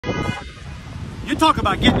You talk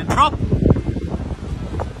about getting in trouble.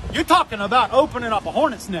 You're talking about opening up a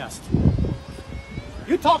hornet's nest.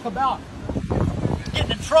 You talk about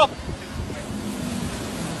getting in trouble.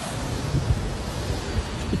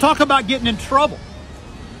 You talk about getting in trouble.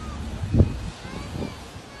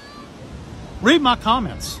 Read my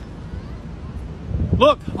comments.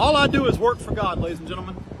 Look, all I do is work for God, ladies and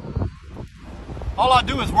gentlemen. All I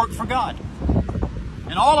do is work for God.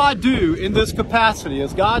 And all I do in this capacity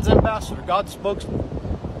is God's ambassador, God's spokesman,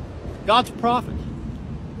 God's prophet,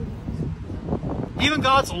 even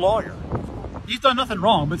God's lawyer. He's done nothing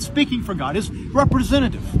wrong, but speaking for God, his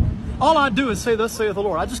representative. All I do is say, thus saith the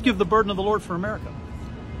Lord. I just give the burden of the Lord for America.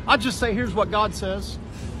 I just say, here's what God says.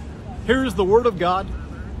 Here's the word of God.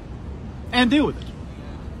 And deal with it.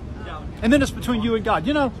 And then it's between you and God.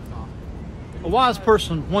 You know, a wise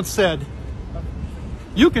person once said,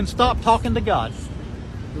 you can stop talking to God,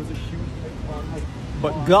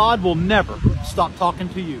 but God will never stop talking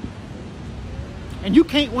to you. And you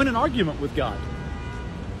can't win an argument with God,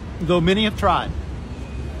 though many have tried.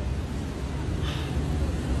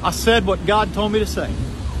 I said what God told me to say.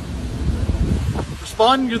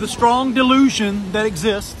 Responding to the strong delusion that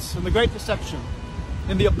exists in the great deception,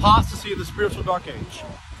 in the apostasy of the spiritual dark age.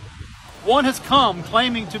 One has come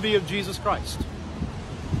claiming to be of Jesus Christ.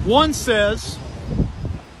 One says,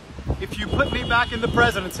 if you put me back in the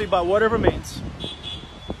presidency by whatever means,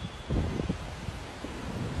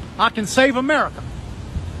 I can save America.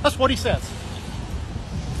 That's what he says.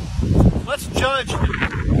 Let's judge.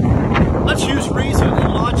 Let's use reason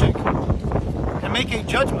and logic and make a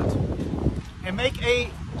judgment and make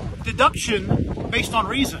a deduction based on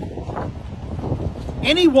reason.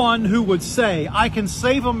 Anyone who would say, I can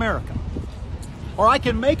save America, or I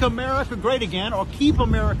can make America great again, or keep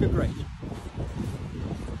America great,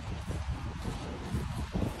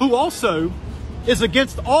 who also is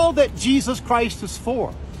against all that Jesus Christ is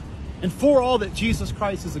for, and for all that Jesus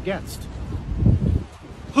Christ is against.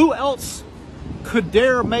 Who else could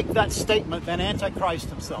dare make that statement than Antichrist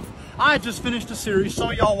himself? I just finished a series, some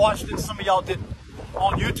of y'all watched it, some of y'all didn't,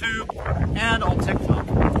 on YouTube and on TikTok,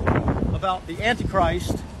 about the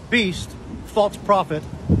Antichrist, beast, false prophet,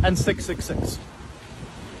 and 666.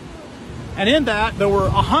 And in that, there were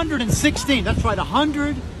 116, that's right,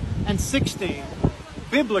 116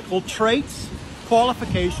 biblical traits,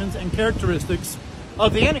 qualifications, and characteristics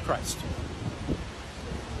of the Antichrist.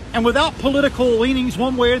 And without political leanings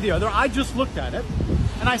one way or the other, I just looked at it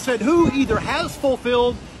and I said, who either has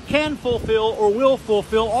fulfilled, can fulfill, or will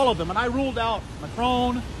fulfill all of them? And I ruled out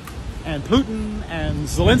Macron and Putin and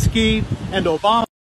Zelensky and Obama.